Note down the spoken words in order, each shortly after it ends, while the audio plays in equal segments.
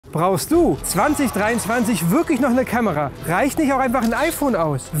Brauchst du 2023 wirklich noch eine Kamera? Reicht nicht auch einfach ein iPhone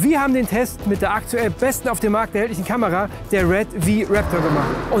aus? Wir haben den Test mit der aktuell besten auf dem Markt erhältlichen Kamera, der RED V-Raptor, gemacht.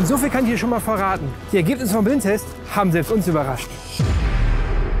 Und so viel kann ich hier schon mal verraten. Die Ergebnisse vom Blindtest haben selbst uns überrascht.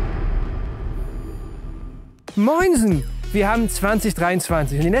 Moinsen! Wir haben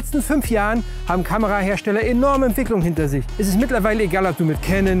 2023. In den letzten 5 Jahren haben Kamerahersteller enorme Entwicklungen hinter sich. Es ist mittlerweile egal, ob du mit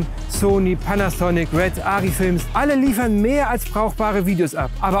Canon, Sony, Panasonic, RED, filmst. Alle liefern mehr als brauchbare Videos ab.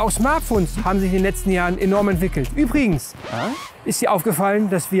 Aber auch Smartphones haben sich in den letzten Jahren enorm entwickelt. Übrigens, ist dir aufgefallen,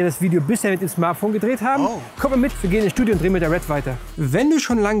 dass wir das Video bisher mit dem Smartphone gedreht haben? Oh. Komm mal mit, wir gehen ins Studio und drehen mit der RED weiter. Wenn du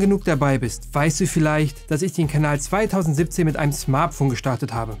schon lang genug dabei bist, weißt du vielleicht, dass ich den Kanal 2017 mit einem Smartphone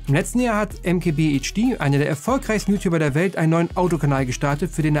gestartet habe. Im letzten Jahr hat MKBHD, einer der erfolgreichsten YouTuber der Welt, einen neuen Autokanal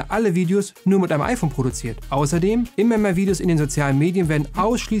gestartet, für den er alle Videos nur mit einem iPhone produziert. Außerdem, immer mehr Videos in den sozialen Medien werden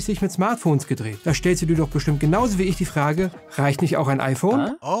ausschließlich mit Smartphones gedreht. Da stellst du dir doch bestimmt genauso wie ich die Frage, reicht nicht auch ein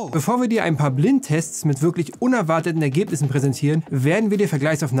iPhone? Oh. Bevor wir dir ein paar Blindtests mit wirklich unerwarteten Ergebnissen präsentieren, werden wir dir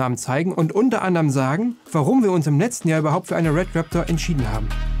Vergleichsaufnahmen zeigen und unter anderem sagen, warum wir uns im letzten Jahr überhaupt für eine RED Raptor entschieden haben.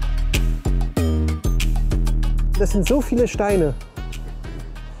 Das sind so viele Steine.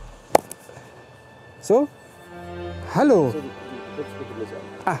 So? Hallo?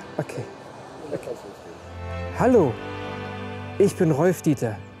 Ah, okay. Hallo, ich bin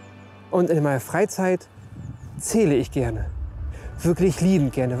Rolf-Dieter und in meiner Freizeit zähle ich gerne. Wirklich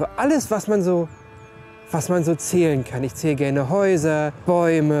liebend gerne. Alles, was man so zählen kann. Ich zähle gerne Häuser,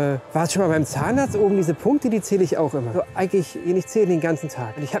 Bäume. Warst schon mal beim Zahnarzt oben? Diese Punkte, die zähle ich auch immer. So, eigentlich, ich zähle den ganzen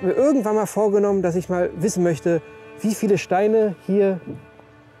Tag. Und ich habe mir irgendwann mal vorgenommen, dass ich mal wissen möchte, wie viele Steine hier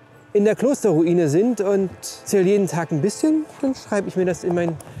in der Klosterruine sind und zähle jeden Tag ein bisschen. Dann schreibe ich mir das in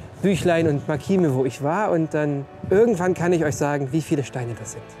mein Büchlein und markiere mir, wo ich war. Und dann irgendwann kann ich euch sagen, wie viele Steine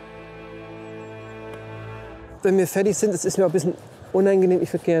das sind. Wenn wir fertig sind, es ist mir auch ein bisschen unangenehm.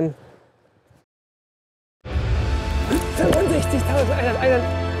 Ich würde gern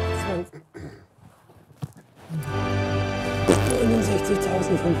 65.121.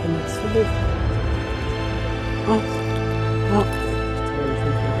 Oh.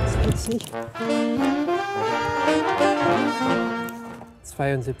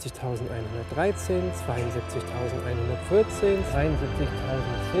 72.113, 72.114, 73.010,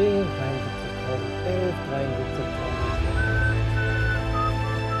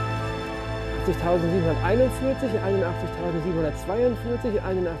 73.011, 81.741, 81.742,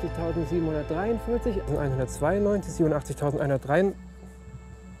 81.743, 192, 87.103.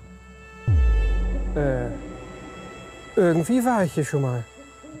 Irgendwie war ich hier schon mal.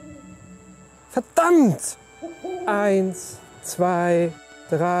 Verdammt! 1, 2,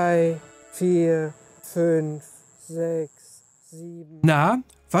 3, 4, 5, 6, 7. Na,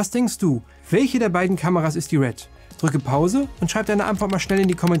 was denkst du? Welche der beiden Kameras ist die RED? Drücke Pause und schreib deine Antwort mal schnell in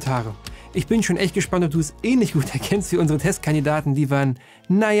die Kommentare. Ich bin schon echt gespannt, ob du es ähnlich gut erkennst wie unsere Testkandidaten, die waren,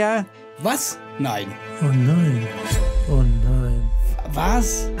 naja... Was? Nein. Oh nein. Oh nein.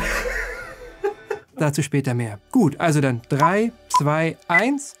 Was? Dazu später mehr. Gut, also dann 3, 2,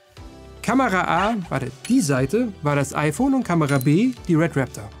 1. Kamera A, warte, die Seite war das iPhone und Kamera B die RED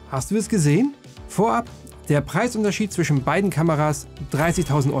Raptor. Hast du es gesehen? Vorab, der Preisunterschied zwischen beiden Kameras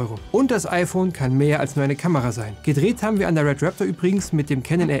 30.000 €. Und das iPhone kann mehr als nur eine Kamera sein. Gedreht haben wir an der RED Raptor übrigens mit dem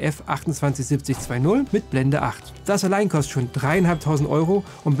Canon RF 2870-2.0 mit Blende 8. Das allein kostet schon 3.500 €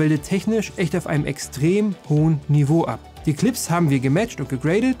 und bildet technisch echt auf einem extrem hohen Niveau ab. Die Clips haben wir gematcht und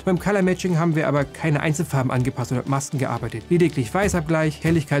gegradet, beim Color Matching haben wir aber keine Einzelfarben angepasst oder mit Masken gearbeitet. Lediglich Weißabgleich,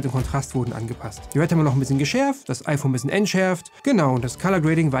 Helligkeit und Kontrast wurden angepasst. Die RED haben wir noch ein bisschen geschärft, das iPhone ein bisschen entschärft. Genau, und das Color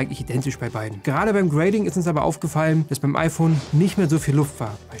Grading war eigentlich identisch bei beiden. Gerade beim Grading ist uns aber aufgefallen, dass beim iPhone nicht mehr so viel Luft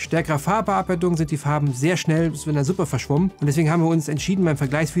war. Bei stärkerer Farbbearbeitung sind die Farben sehr schnell bis in der Suppe verschwommen und deswegen haben wir uns entschieden beim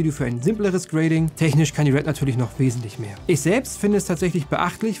Vergleichsvideo für ein simpleres Grading. Technisch kann die RED natürlich noch wesentlich mehr. Ich selbst finde es tatsächlich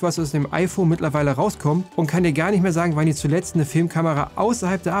beachtlich, was aus dem iPhone mittlerweile rauskommt und kann dir gar nicht mehr sagen, wann ich zuletzt eine Filmkamera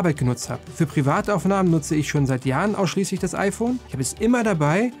außerhalb der Arbeit genutzt habe. Für Privataufnahmen nutze ich schon seit Jahren ausschließlich das iPhone. Ich habe es immer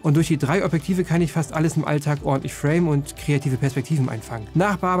dabei und durch die 3 Objektive kann ich fast alles im Alltag ordentlich framen und kreative Perspektiven einfangen.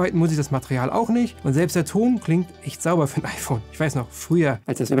 Nachbearbeiten muss ich das Material auch nicht und selbst der Ton klingt echt sauber für ein iPhone. Ich weiß noch, früher,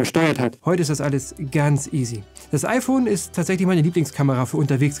 als das übersteuert hat. Heute ist das alles ganz easy. Das iPhone ist tatsächlich meine Lieblingskamera für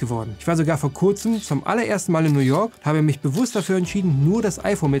unterwegs geworden. Ich war sogar vor kurzem zum allerersten Mal in New York, habe mich bewusst dafür entschieden, nur das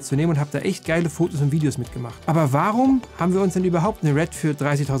iPhone mitzunehmen und habe da echt geile Fotos und Videos mitgemacht. Aber warum haben wir uns denn überhaupt eine RED für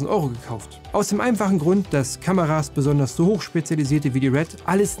 30.000 € gekauft? Aus dem einfachen Grund, dass Kameras, besonders so hochspezialisierte wie die RED,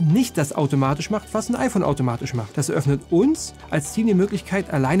 alles nicht das automatisch macht, was ein iPhone automatisch macht. Das eröffnet uns als Team die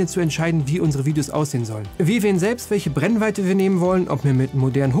Möglichkeit, alleine zu entscheiden, wie unsere Videos aussehen sollen. Wir wählen selbst, welche Brennweite wir nehmen wollen, ob wir mit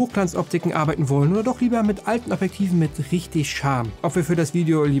modernen Hochglanzoptiken arbeiten wollen oder doch lieber mit alten Objektiven mit richtig Charme. Ob wir für das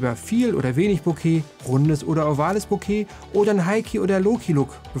Video lieber viel oder wenig Bokeh, rundes oder ovales Bokeh oder ein High-Key oder Low-Key-Look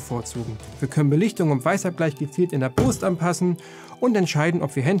bevorzugen. Wir können Belichtung und Weißabgleich gezielt in der Post anpassen und entscheiden,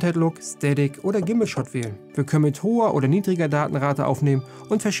 ob wir Handheld-Look, Static oder Gimbal-Shot wählen. Wir können mit hoher oder niedriger Datenrate aufnehmen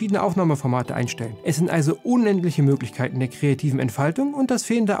und verschiedene Aufnahmeformate einstellen. Es sind also unendliche Möglichkeiten der kreativen Entfaltung und das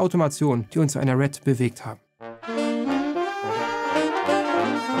Fehlen der Automation, die uns zu einer RED bewegt haben.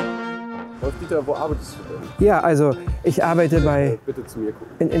 Rolf-Dieter, wo arbeitest du denn? Ja, also ich arbeite bei... Bitte zu mir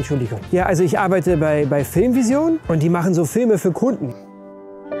gucken. Entschuldigung. Ja, also ich arbeite bei FilmVision und die machen so Filme für Kunden.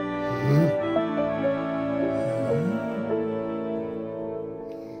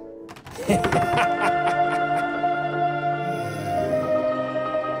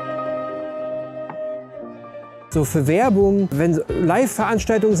 So für Werbung, wenn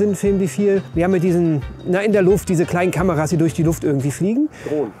Live-Veranstaltungen sind, filmen die viel. Wir haben mit diesen, in der Luft, diese kleinen Kameras, die durch die Luft irgendwie fliegen.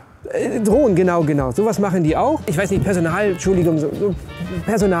 Drohnen. Drohnen, genau. Sowas machen die auch. Ich weiß nicht, so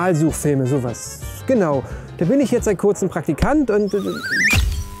Personalsuchfilme, sowas. Genau. Da bin ich jetzt seit kurzem Praktikant und...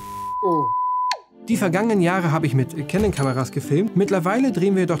 Oh. Die vergangenen Jahre habe ich mit Canon-Kameras gefilmt. Mittlerweile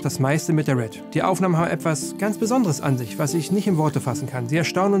drehen wir jedoch das meiste mit der RED. Die Aufnahmen haben etwas ganz Besonderes an sich, was ich nicht in Worte fassen kann. Sie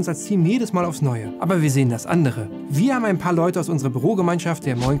erstaunen uns als Team jedes Mal aufs Neue. Aber wir sehen das andere. Wir haben ein paar Leute aus unserer Bürogemeinschaft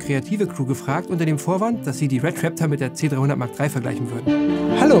der neuen kreative Crew gefragt, unter dem Vorwand, dass sie die RED Raptor mit der C300 Mark III vergleichen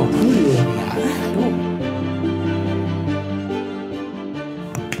würden. Hallo! Hallo.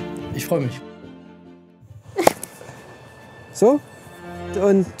 Ich freue mich. So?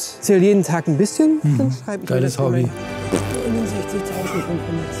 Und zähle jeden Tag ein bisschen. Dann schreibe ich Geiles Hobby. 61.500.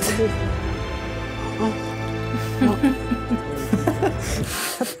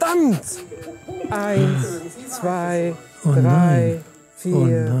 Verdammt! 1, 2, 3,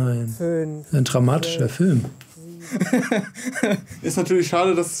 4, 5. Ein dramatischer Film. Ist natürlich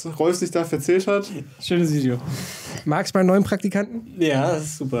schade, dass Rolf sich da verzählt hat. Schönes Video. Magst du meinen neuen Praktikanten? Ja, das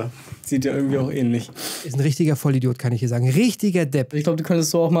ist super. Sieht ja irgendwie auch ähnlich. Ist ein richtiger Vollidiot, kann ich dir sagen. Richtiger Depp. Ich glaube, du könntest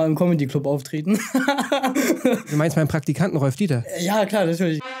so auch mal im Comedy-Club auftreten. Du meinst meinen Praktikanten Rolf-Dieter? Ja, klar,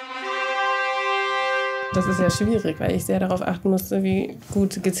 natürlich. Das ist ja schwierig, weil ich sehr darauf achten musste, wie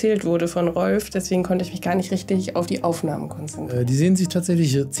gut gezählt wurde von Rolf. Deswegen konnte ich mich gar nicht richtig auf die Aufnahmen konzentrieren. Die sehen sich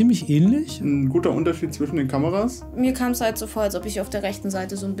tatsächlich ziemlich ähnlich. Ein guter Unterschied zwischen den Kameras. Mir kam es halt so vor, als ob ich auf der rechten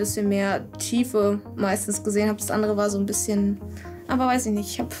Seite so ein bisschen mehr Tiefe meistens gesehen habe. Das andere war so ein bisschen... Aber weiß ich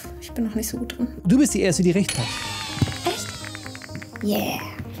nicht, ich bin noch nicht so gut drin. Du bist die Erste, die recht hat. Echt? Yeah.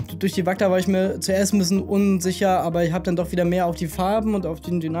 Durch die Wacta war ich mir zuerst ein bisschen unsicher, aber ich habe dann doch wieder mehr auf die Farben und auf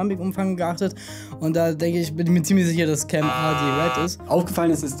den Dynamikumfang geachtet. Und da denke ich, bin ich mir ziemlich sicher, dass Cam A die RED ist.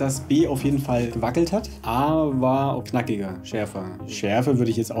 Aufgefallen ist, dass B auf jeden Fall gewackelt hat. A war auch knackiger, schärfer. Schärfe würde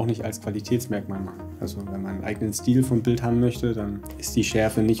ich jetzt auch nicht als Qualitätsmerkmal machen. Also wenn man einen eigenen Stil vom Bild haben möchte, dann ist die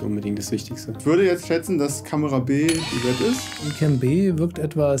Schärfe nicht unbedingt das Wichtigste. Ich würde jetzt schätzen, dass Kamera B die RED ist. Die Cam B wirkt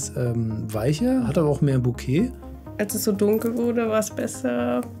etwas weicher, hat aber auch mehr Bokeh. Als es so dunkel wurde, war es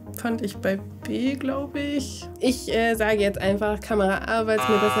besser, fand ich bei B, glaube ich. Ich sage jetzt einfach Kamera A, weil es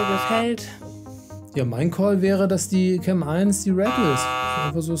mir besser gefällt. Ja, mein Call wäre, dass die Cam 1 die RED ist.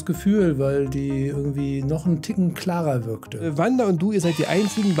 Einfach so das Gefühl, weil die irgendwie noch einen Ticken klarer wirkte. Wanda und du, ihr seid die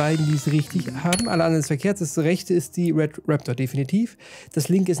einzigen beiden, die es richtig haben. Alle anderen ist verkehrt. Das rechte ist die RED Raptor, definitiv. Das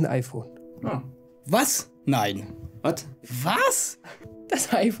linke ist ein iPhone. Oh. Was? Nein. Was?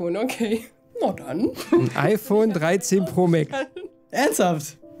 Das iPhone, okay. Na dann. Ein iPhone 13 Pro Max.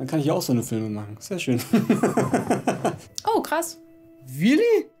 Ernsthaft? Dann kann ich auch so eine Filme machen. Sehr schön. Oh, krass.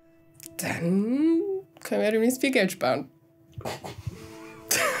 Really? Dann können wir ja demnächst viel Geld sparen.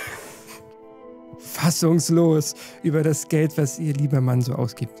 Fassungslos über das Geld, was ihr lieber Mann so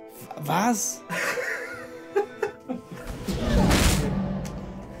ausgibt. Was?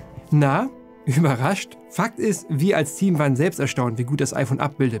 Na, überrascht? Fakt ist, wir als Team waren selbst erstaunt, wie gut das iPhone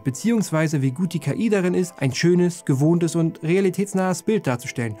abbildet, beziehungsweise wie gut die KI darin ist, ein schönes, gewohntes und realitätsnahes Bild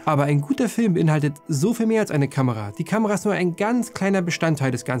darzustellen. Aber ein guter Film beinhaltet so viel mehr als eine Kamera. Die Kamera ist nur ein ganz kleiner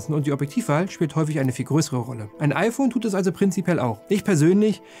Bestandteil des Ganzen und die Objektivwahl spielt häufig eine viel größere Rolle. Ein iPhone tut es also prinzipiell auch. Ich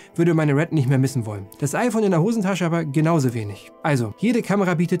persönlich würde meine RED nicht mehr missen wollen. Das iPhone in der Hosentasche aber genauso wenig. Also, jede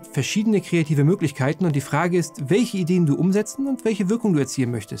Kamera bietet verschiedene kreative Möglichkeiten und die Frage ist, welche Ideen du umsetzen und welche Wirkung du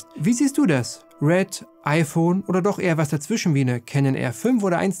erzielen möchtest. Wie siehst du das? RED, iPhone oder doch eher was dazwischen wie eine Canon R5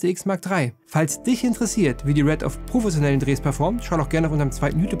 oder 1DX Mark III. Falls dich interessiert, wie die RED auf professionellen Drehs performt, schau doch gerne auf unserem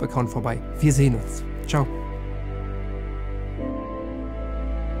zweiten YouTube-Account vorbei. Wir sehen uns. Ciao.